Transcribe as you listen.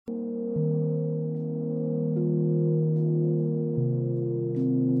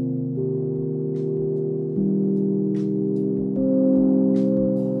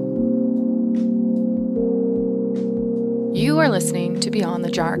to Beyond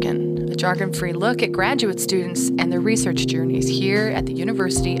the Jargon, a jargon-free look at graduate students and their research journeys here at the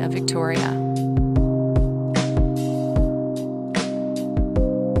University of Victoria.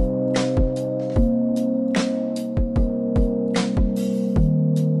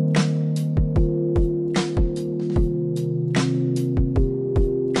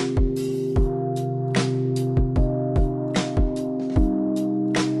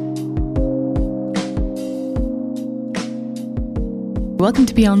 Welcome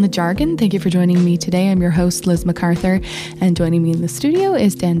to Beyond the Jargon. Thank you for joining me today. I'm your host, Liz MacArthur, and joining me in the studio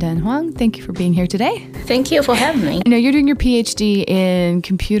is Dandan Huang. Thank you for being here today. Thank you for having me. I know you're doing your PhD in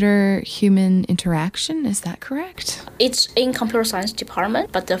computer-human interaction. Is that correct? It's in computer science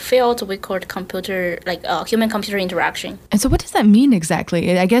department, but the field we call human-computer interaction. And so what does that mean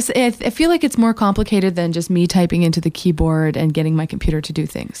exactly? I guess I feel like it's more complicated than just me typing into the keyboard and getting my computer to do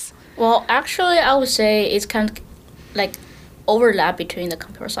things. Well, actually, I would say it's kind of like overlap between the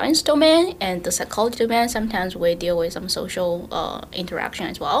computer science domain and the psychology domain. Sometimes we deal with some social interaction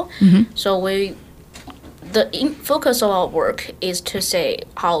as well. Mm-hmm. So the focus of our work is to say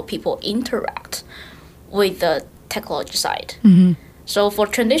how people interact with the technology side. Mm-hmm. So for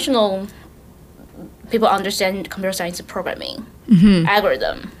traditional people understand computer science programming,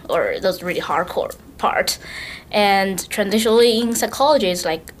 algorithm, or those really hardcore part. And traditionally in psychology, it's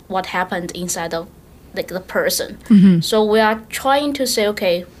like what happened inside of like the person. Mm-hmm. So we are trying to say,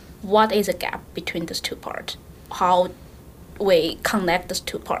 okay, what is the gap between these two parts? How we connect these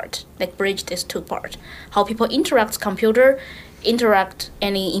two parts, like bridge these two parts. How people interact computer, interact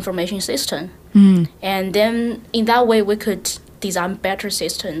any information system. Mm-hmm. And then in that way, we could design better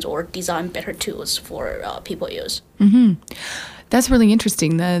systems or design better tools for people use. Mm-hmm. That's really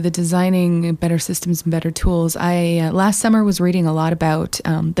interesting, the designing better systems and better tools. I last summer was reading a lot about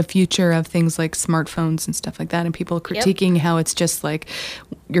the future of things like smartphones and stuff like that, and people critiquing how it's just like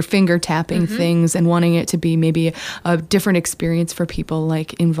your finger tapping things and wanting it to be maybe a different experience for people,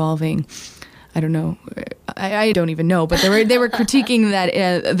 like involving, I don't know, I don't even know, but they were critiquing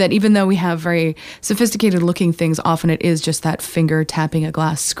that even though we have very sophisticated looking things, often it is just that finger tapping a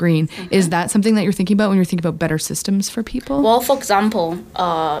glass screen. Mm-hmm. Is that something that you're thinking about when you're thinking about better systems for people? Well, for example,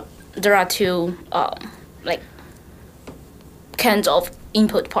 there are two kinds of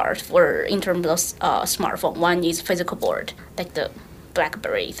input parts in terms of smartphone. One is physical board, like the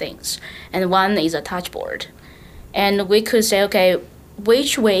BlackBerry things, and one is a touch board. And we could say, okay,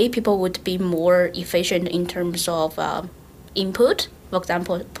 which way people would be more efficient in terms of input, for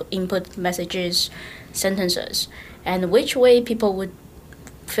example, input messages, sentences, and which way people would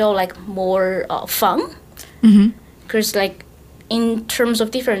feel like more fun. Because like in terms of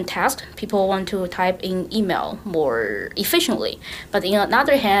different tasks, people want to type in email more efficiently. But on the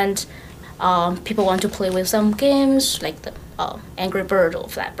other hand, people want to play with some games like the Angry Bird or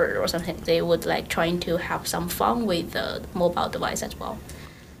Flatbird or something. They would like trying to have some fun with the mobile device as well.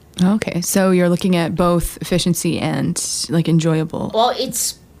 Okay, so you're looking at both efficiency and like enjoyable. Well,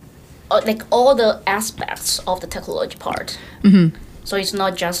 it's like all the aspects of the technology part. Mm-hmm. So it's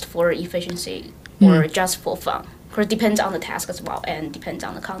not just for efficiency or just for fun. Because it depends on the task as well and depends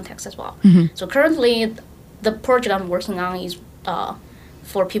on the context as well. Mm-hmm. So currently, the project I'm working on is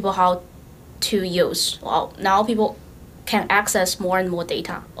for people how to use. Well, now people can access more and more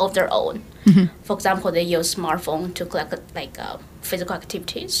data of their own. Mm-hmm. For example, they use smartphone to collect physical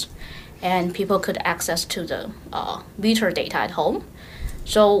activities, and people could access to the meter data at home.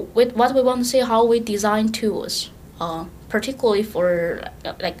 So with what we want to see, how we design tools, particularly for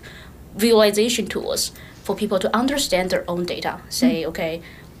visualization tools for people to understand their own data. Say, okay,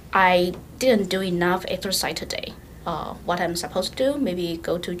 I didn't do enough exercise today. What I'm supposed to do, maybe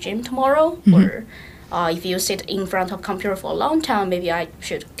go to gym tomorrow, or if you sit in front of computer for a long time, maybe I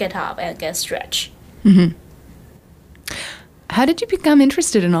should get up and get stretch. Mm-hmm. How did you become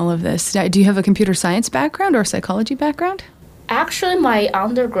interested in all of this? Do you have a computer science background or psychology background? Actually, my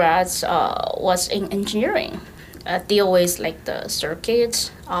undergrads was in engineering. Deal with like the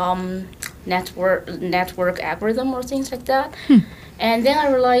circuit, network algorithm or things like that. And then I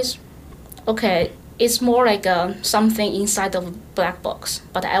realized, okay, it's more like something inside of a black box,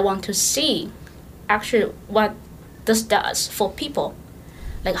 but I want to see actually what this does for people,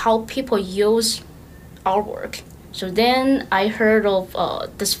 like how people use our work. So then I heard of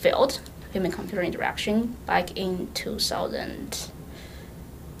this field, human-computer interaction, back in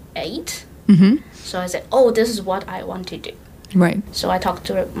 2008. Mm-hmm. So I said, oh, this is what I want to do. Right. So I talked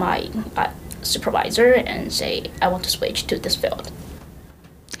to my supervisor and say, I want to switch to this field.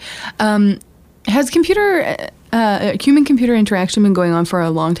 Has computer human-computer interaction been going on for a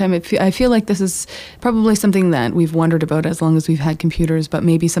long time. I feel like this is probably something that we've wondered about as long as we've had computers, but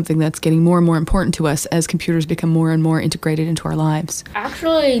maybe something that's getting more and more important to us as computers become more and more integrated into our lives.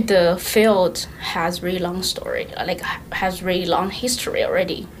 Actually, the field has really long story, has really long history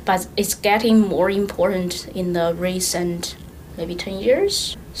already, but it's getting more important in the recent maybe 10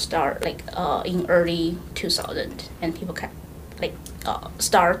 years. Start in early 2000, and people can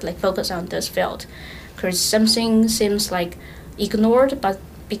start focus on this field, because something seems like ignored but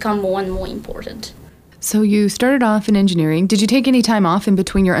become more and more important. So you started off in engineering. Did you take any time off in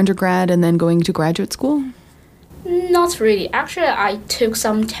between your undergrad and then going to graduate school? Not really. Actually, I took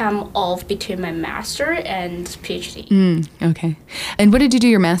some time off between my master and PhD. Okay. And what did you do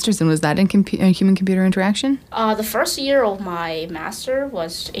your master's in? Was that in human-computer interaction? The first year of my master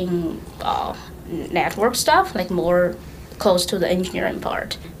was in network stuff, more close to the engineering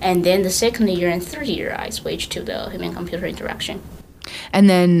part. And then the second year and third year, I switched to the human-computer interaction. And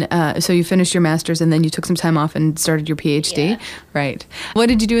then, so you finished your master's and then you took some time off and started your PhD? Yeah. Right. What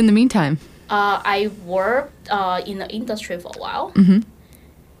did you do in the meantime? I worked in the industry for a while.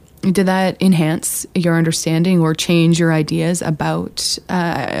 Did that enhance your understanding or change your ideas about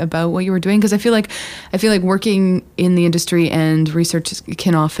what you were doing? Because I feel like working in the industry and research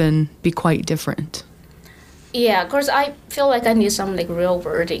can often be quite different. Yeah, because I feel like I need some real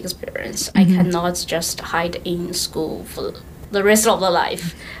world experience. I cannot just hide in school for the rest of the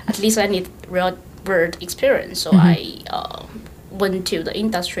life. At least I need real world experience. So I went to the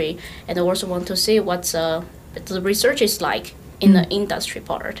industry, and I also want to see what the research is like in the industry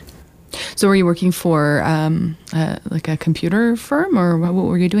part. So were you working for a computer firm, or what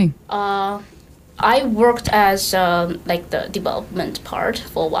were you doing? I worked as the development part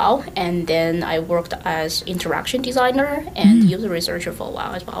for a while, and then I worked as interaction designer and user researcher for a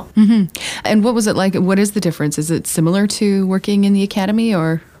while as well. And what was it like? What is the difference? Is it similar to working in the academy,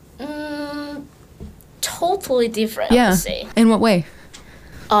 or? Totally different, Yeah. I would say. In what way?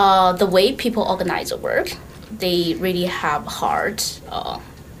 The way people organize the work, they really have hard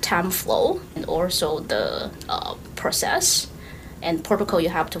time flow, and also the process and protocol you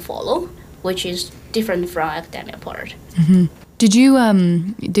have to follow, which is different from academia part. Did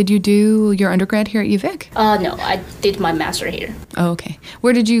you do your undergrad here at UVic? No, I did my master here. Oh, okay.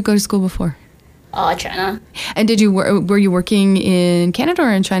 Where did you go to school before? China. And were you working in Canada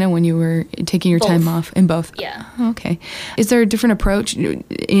or in China when you were taking your time off? In both? Yeah. Okay. Is there a different approach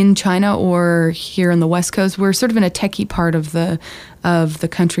in China or here on the West Coast? We're sort of in a techie part of the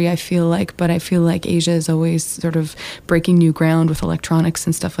country, I feel like, but I feel like Asia is always sort of breaking new ground with electronics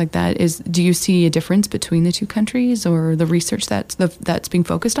and stuff like that. Do you see a difference between the two countries or the research that's being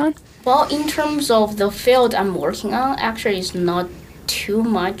focused on? Well, in terms of the field I'm working on, actually it's not too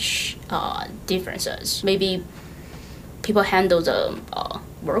much differences. Maybe people handle the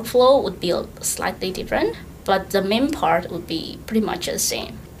workflow would be slightly different, but the main part would be pretty much the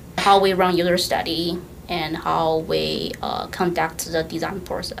same. How we run user study and how we conduct the design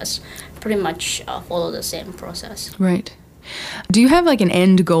process pretty much follow the same process. Right. Do you have an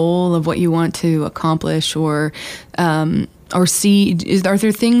end goal of what you want to accomplish or see? Are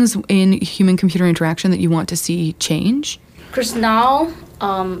there things in human-computer interaction that you want to see change? Because now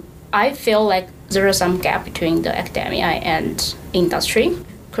I feel like there is some gap between the academia and industry.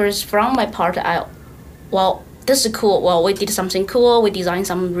 Because from my part, this is cool. Well, we did something cool. We designed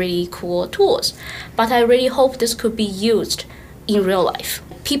some really cool tools. But I really hope this could be used in real life.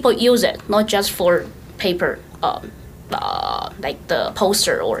 People use it, not just for paper, like the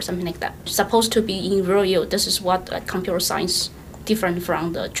poster or something like that. It's supposed to be in real use. This is what computer science different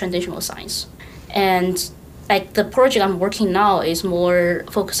from the traditional science. And the project I'm working now is more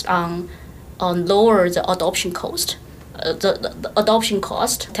focused on lower the adoption cost, the adoption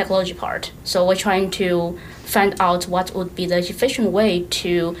cost technology part. So we're trying to find out what would be the efficient way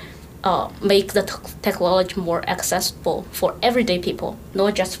to make the technology more accessible for everyday people,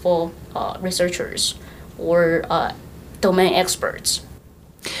 not just for researchers or domain experts.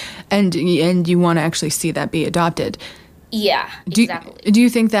 And you want to actually see that be adopted. Yeah, exactly. Do you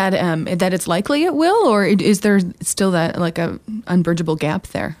think that that it's likely it will, or is there still that a unbridgeable gap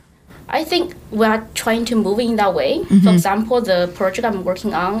there? I think we are trying to move in that way. For example, the project I'm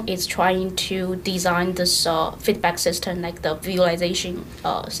working on is trying to design this feedback system, like the visualization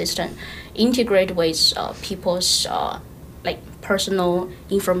system, integrate with people's personal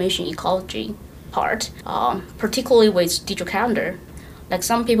information ecology part, particularly with digital calendar.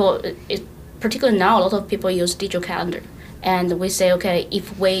 Some people, particularly now, a lot of people use digital calendar. And we say, okay,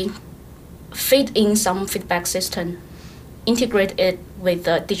 if we feed in some feedback system, integrate it with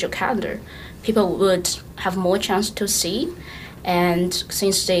the digital calendar, people would have more chance to see. And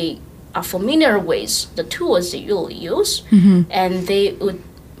since they are familiar with the tools they usually use, and they would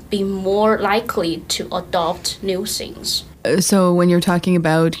be more likely to adopt new things. So when you're talking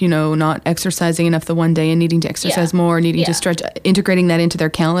about, not exercising enough the one day and needing to exercise more, needing to stretch, integrating that into their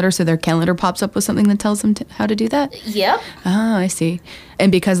calendar so their calendar pops up with something that tells them how to do that? Yep. Ah, I see.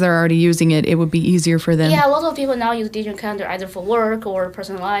 And because they're already using it, it would be easier for them. Yeah, a lot of people now use digital calendar either for work or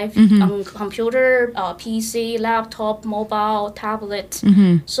personal life, on computer, PC, laptop, mobile, tablet.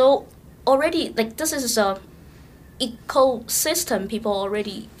 So already, this is a ecosystem people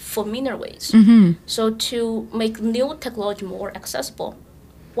already familiar with. So to make new technology more accessible,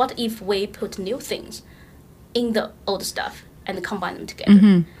 what if we put new things in the old stuff and combine them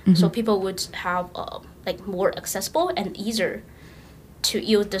together? So people would have more accessible and easier to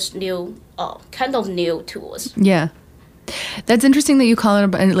use this new kind of new tools. Yeah. That's interesting that you call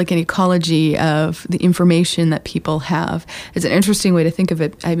it an ecology of the information that people have. It's an interesting way to think of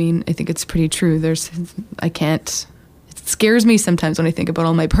it. I mean, I think it's pretty true. It scares me sometimes when I think about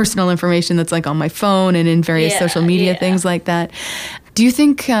all my personal information that's on my phone and in various social media, things like that. Do you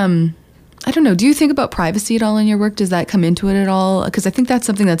think, do you think about privacy at all in your work? Does that come into it at all? Because I think that's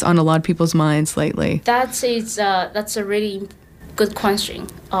something that's on a lot of people's minds lately. That's a really good question.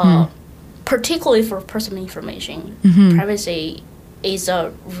 Particularly for personal information, privacy is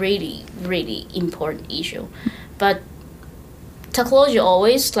a really, really important issue. But technology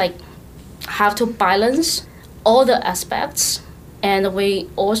always have to balance all the aspects, and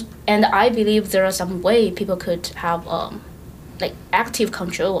I believe there are some way people could have active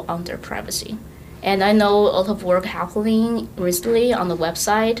control on their privacy. And I know a lot of work happening recently on the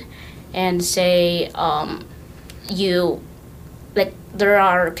website, and say there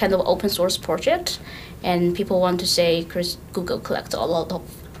are kind of open source projects, and people want to say, because Google collects a lot of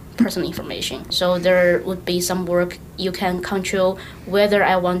personal information. So there would be some work you can control whether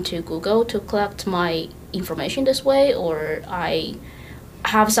I want to Google to collect my information this way, or I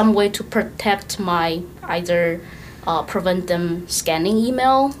have some way to protect my prevent them scanning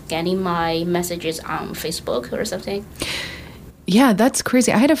email, scanning my messages on Facebook or something. Yeah, that's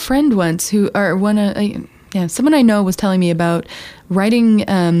crazy. I had a friend once someone I know was telling me about writing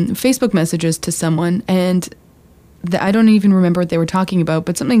Facebook messages to someone, and I don't even remember what they were talking about,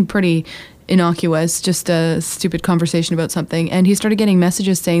 but something pretty innocuous, just a stupid conversation about something. And he started getting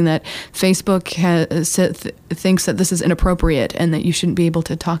messages saying that Facebook thinks that this is inappropriate and that you shouldn't be able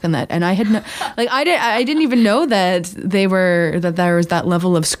to talk on that. And I had I didn't even know that there was that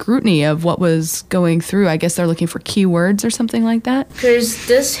level of scrutiny of what was going through. I guess they're looking for keywords or something like that. Because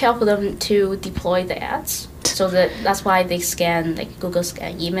this helped them to deploy the ads. So that's why they scan, Google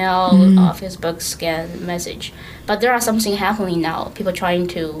scan email, Facebook scan message. But there are something happening now. People trying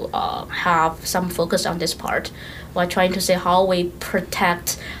to have some focus on this part, while trying to say how we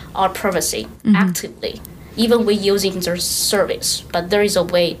protect our privacy actively, even we using their service. But there is a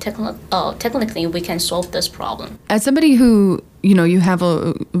way, technically, we can solve this problem. As somebody who, you have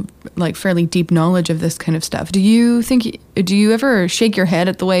a fairly deep knowledge of this kind of stuff, do you ever shake your head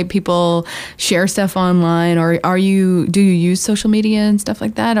at the way people share stuff online, or do you use social media and stuff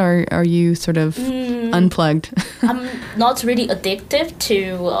like that, or are you sort of unplugged? I'm not really addictive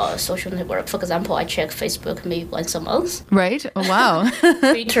to social network. For example, I check Facebook maybe once a month. Right? Oh, wow.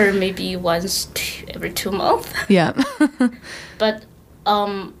 Twitter maybe every 2 months. Yeah. But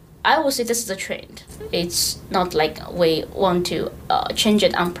I would say this is a trend. It's not we want to change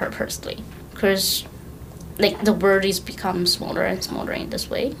it on purposely, because the world is become smaller and smaller in this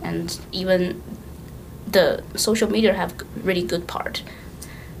way, and even the social media have really good part.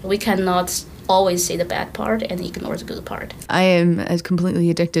 We cannot always say the bad part and ignore the good part. I am as completely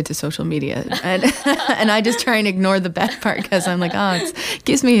addicted to social media, and and I just try and ignore the bad part because I'm it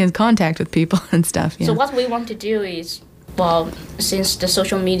keeps me in contact with people and stuff. Yeah. So what we want to do is, since the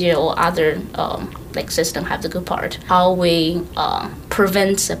social media or other system have the good part, how we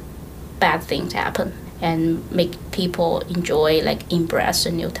prevent the bad things happen and make people enjoy, embrace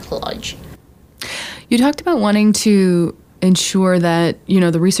the new technology. You talked about wanting to ensure that,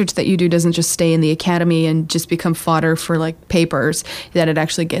 the research that you do doesn't just stay in the academy and just become fodder for papers, that it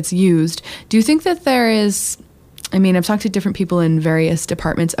actually gets used. Do you think that there is, I've talked to different people in various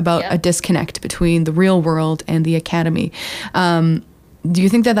departments about a disconnect between the real world and the academy. Do you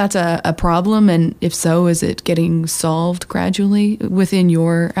think that that's a problem? And if so, is it getting solved gradually within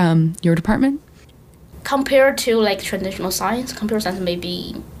your department? Compared to traditional science, computer science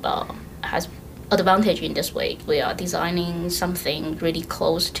maybe has advantage in this way. We are designing something really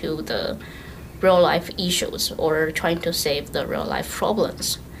close to the real life issues or trying to save the real life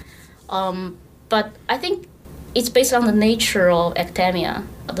problems. But I think it's based on the nature of academia,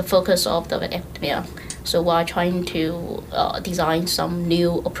 the focus of the academia. So we're trying to design some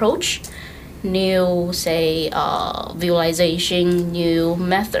new approach, new, say, visualization, new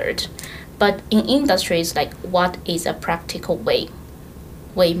method. But in industries, like what is a practical way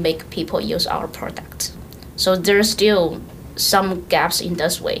we make people use our product? So there's still some gaps in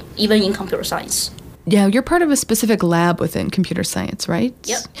this way, even in computer science. Yeah, you're part of a specific lab within computer science, right?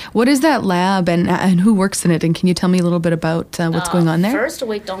 Yep. What is that lab and who works in it? And can you tell me a little bit about what's going on there? First,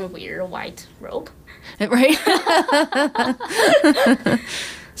 we don't wear a white robe. Right?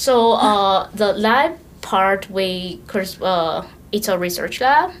 So the lab part, it's a research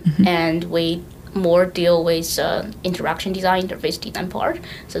lab, and we more deal with interaction design, interface design part.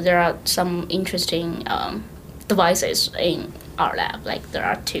 So there are some interesting devices in our lab. Like there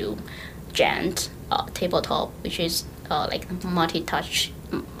are two giant tabletop, which is like multi-touch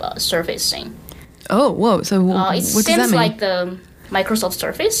surfacing. Oh, whoa! So what does that mean? It seems like the Microsoft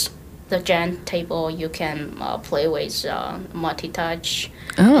Surface, the giant table you can play with multi-touch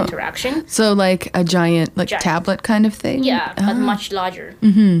interaction. So like a giant tablet kind of thing? Yeah, but much larger.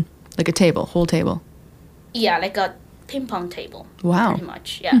 Mm-hmm. Like a table, whole table. Yeah, like a ping pong table. Wow. Pretty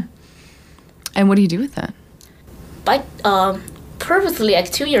much, yeah. And what do you do with that? But previously,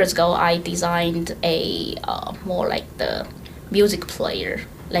 like 2 years ago, I designed a more like the music player.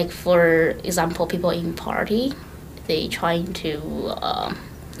 Like for example, people in party, they trying to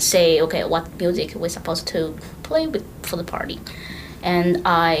say, okay, what music we're supposed to play with for the party. And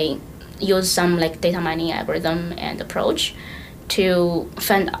I use some like data mining algorithm and approach to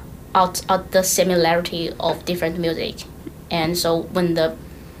find out the similarity of different music. And so when the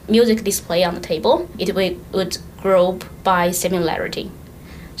music display on the table, it would group by similarity.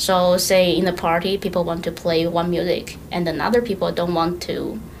 So say in the party, people want to play one music and another people don't want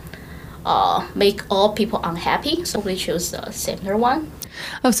to make all people unhappy, so we choose the similar one.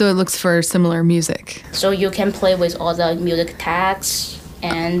 Oh, so it looks for similar music. So you can play with all the music tags,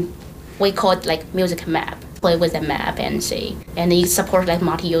 and we call it like music map. Play with a map and see, and it supports like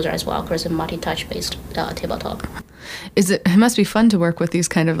multi-user as well, because it's a multi-touch based tabletop. It must be fun to work with these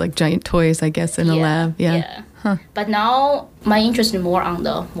kind of like giant toys, I guess, in a lab. Yeah. Huh. But now my interest is more on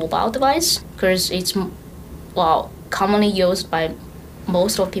the mobile device, because it's commonly used by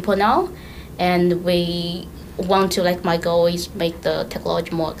most of people now, and we want to, like, my goal is make the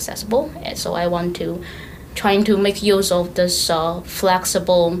technology more accessible, and so I want to trying to make use of this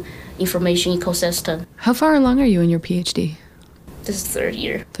flexible information ecosystem. How far along are you in your PhD? This is third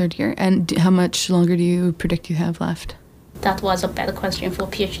year. Third year? And how much longer do you predict you have left? That was a bad question for a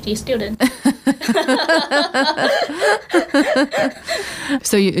PhD student.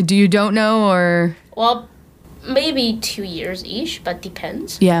 So you don't know, or? Well, maybe 2 years-ish, but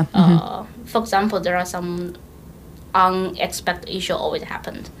depends. Yeah. For example, there are some unexpected issue always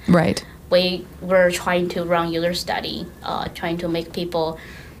happened. Right. We were trying to run user study, trying to make people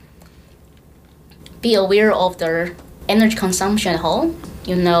be aware of their energy consumption at home.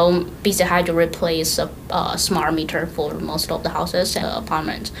 You know, BC Hydro replaced a smart meter for most of the houses and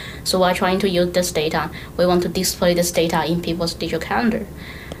apartments. So we're trying to use this data. We want to display this data in people's digital calendar.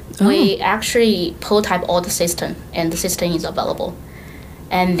 Oh. We actually prototype all the system, and the system is available.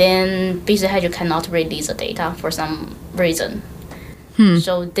 And then BC Hydro cannot release the data for some reason.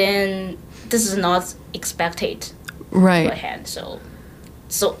 So then this is not expected beforehand. So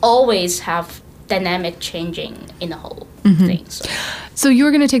always have dynamic changing in the whole thing. So you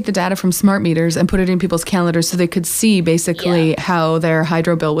were going to take the data from smart meters and put it in people's calendars so they could see basically how their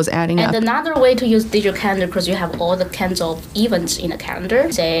hydro bill was adding up. And another way to use digital calendar, because you have all the kinds of events in the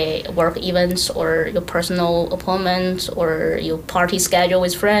calendar, say work events or your personal appointments or your party schedule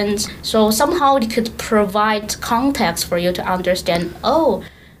with friends. So somehow it could provide context for you to understand,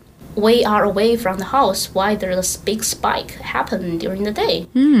 we are away from the house, why there's a big spike happen during the day.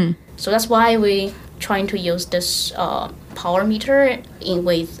 So that's why we trying to use this power meter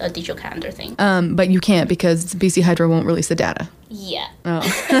with a digital calendar thing. But you can't, because BC Hydro won't release the data. Yeah. Oh.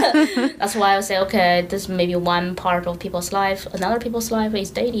 That's why I say, okay, this may be one part of people's life. Another people's life is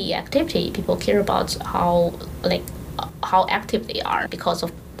daily activity. People care about how active they are because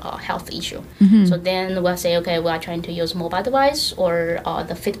of health issue. So then we'll say, okay, we are trying to use mobile device or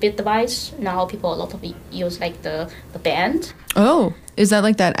the Fitbit device. Now a lot of use like the band. Oh, is that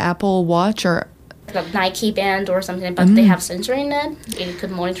like that Apple Watch or the Nike band or something? But they have sensor in it. It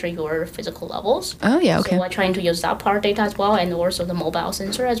could monitor your physical levels. Oh yeah, okay. So we're trying to use that part data as well, and also the mobile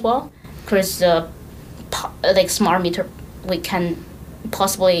sensor as well. Because like smart meter, we can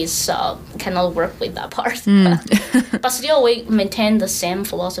possibly cannot work with that part. But still, we maintain the same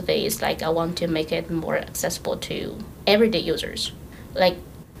philosophy. It's like I want to make it more accessible to everyday users. Like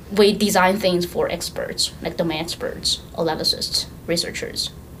we design things for experts, like domain experts, analysts, researchers.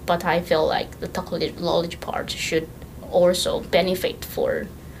 But I feel like the technology part should also benefit for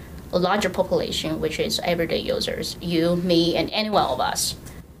a larger population, which is everyday users, you, me, and any one of us.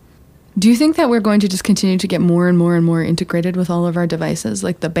 Do you think that we're going to just continue to get more and more and more integrated with all of our devices,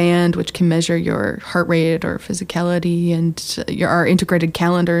 like the band, which can measure your heart rate or physicality, and our integrated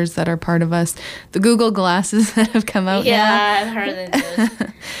calendars that are part of us, the Google glasses that have come out now? Yeah, I've heard of those.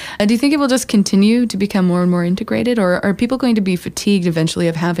 And do you think it will just continue to become more and more integrated, or are people going to be fatigued eventually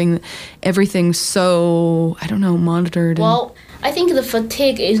of having everything so, I don't know, monitored? Well, I think the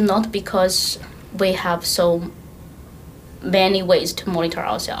fatigue is not because we have so many ways to monitor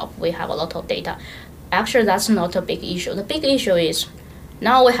ourselves. We have a lot of data. Actually, that's not a big issue. The big issue is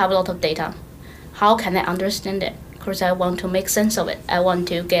now we have a lot of data. How can I understand it? Because I want to make sense of it. I want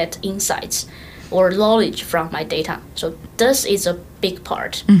to get insights or knowledge from my data. So this is a big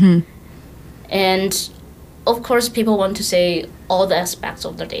part. And of course, people want to say all the aspects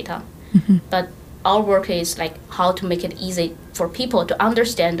of the data. But our work is like how to make it easy for people to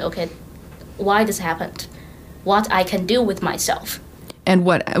understand, okay, why this happened, what I can do with myself. And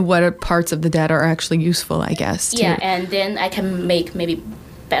what are parts of the data are actually useful, I guess. Yeah, and then I can make maybe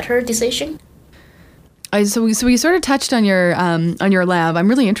better decision. So we sort of touched on your lab. I'm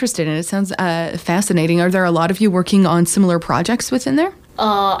really interested in it. It sounds fascinating. Are there a lot of you working on similar projects within there?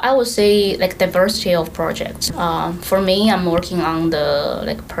 I would say like diversity of projects. For me, I'm working on the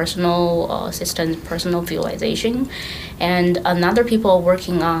like personal assistant, personal visualization, and another people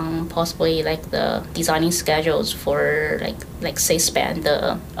working on possibly like the designing schedules for like C-SPAN,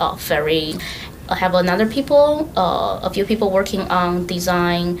 the ferry. I have a few people working on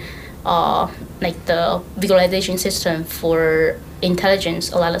design, like the visualization system for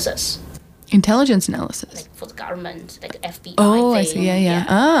intelligence analysis. Intelligence analysis. Like for the government, like FBI. Oh, thing. I see. Yeah.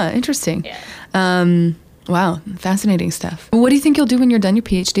 Ah, interesting. Yeah. Wow, fascinating stuff. What do you think you'll do when you're done your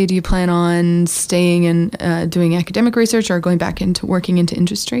PhD? Do you plan on staying and doing academic research or going back into working into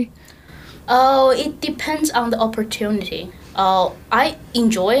industry? Oh, it depends on the opportunity. I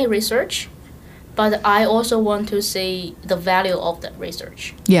enjoy research, but I also want to see the value of the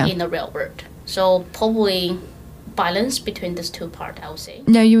research in the real world. So probably balance between these two parts, I would say.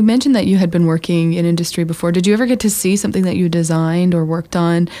 Now, you mentioned that you had been working in industry before. Did you ever get to see something that you designed or worked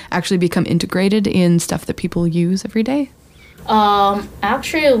on actually become integrated in stuff that people use every day?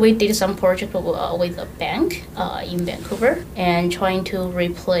 Actually, we did some project with a bank in Vancouver and trying to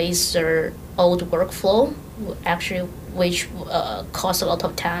replace their old workflow, actually, which costs a lot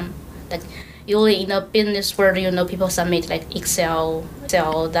of time. Like usually in a business world, people submit like Excel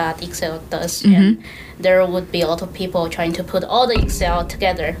that Excel does, and there would be a lot of people trying to put all the Excel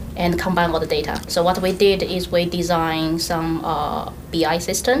together and combine all the data. So what we did is we designed some BI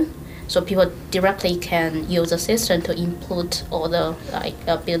system, so people directly can use the system to input all the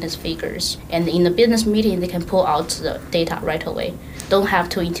business figures, and in the business meeting they can pull out the data right away. Don't have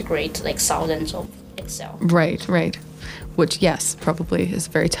to integrate like thousands of Excel. Right. Which, yes, probably is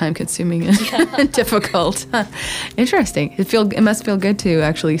very time-consuming and difficult. Interesting. It must feel good to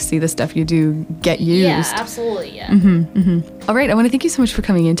actually see the stuff you do get used. Yeah, absolutely, yeah. All right, I want to thank you so much for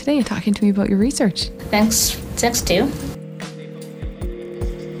coming in today and talking to me about your research. Thanks too.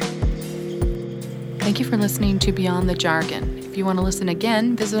 Thank you for listening to Beyond the Jargon. If you want to listen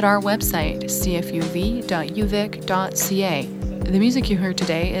again, visit our website, cfuv.uvic.ca. The music you heard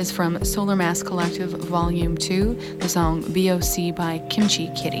today is from Solar Mass Collective Volume 2, the song BOC by Kimchi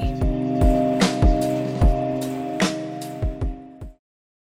Kitty.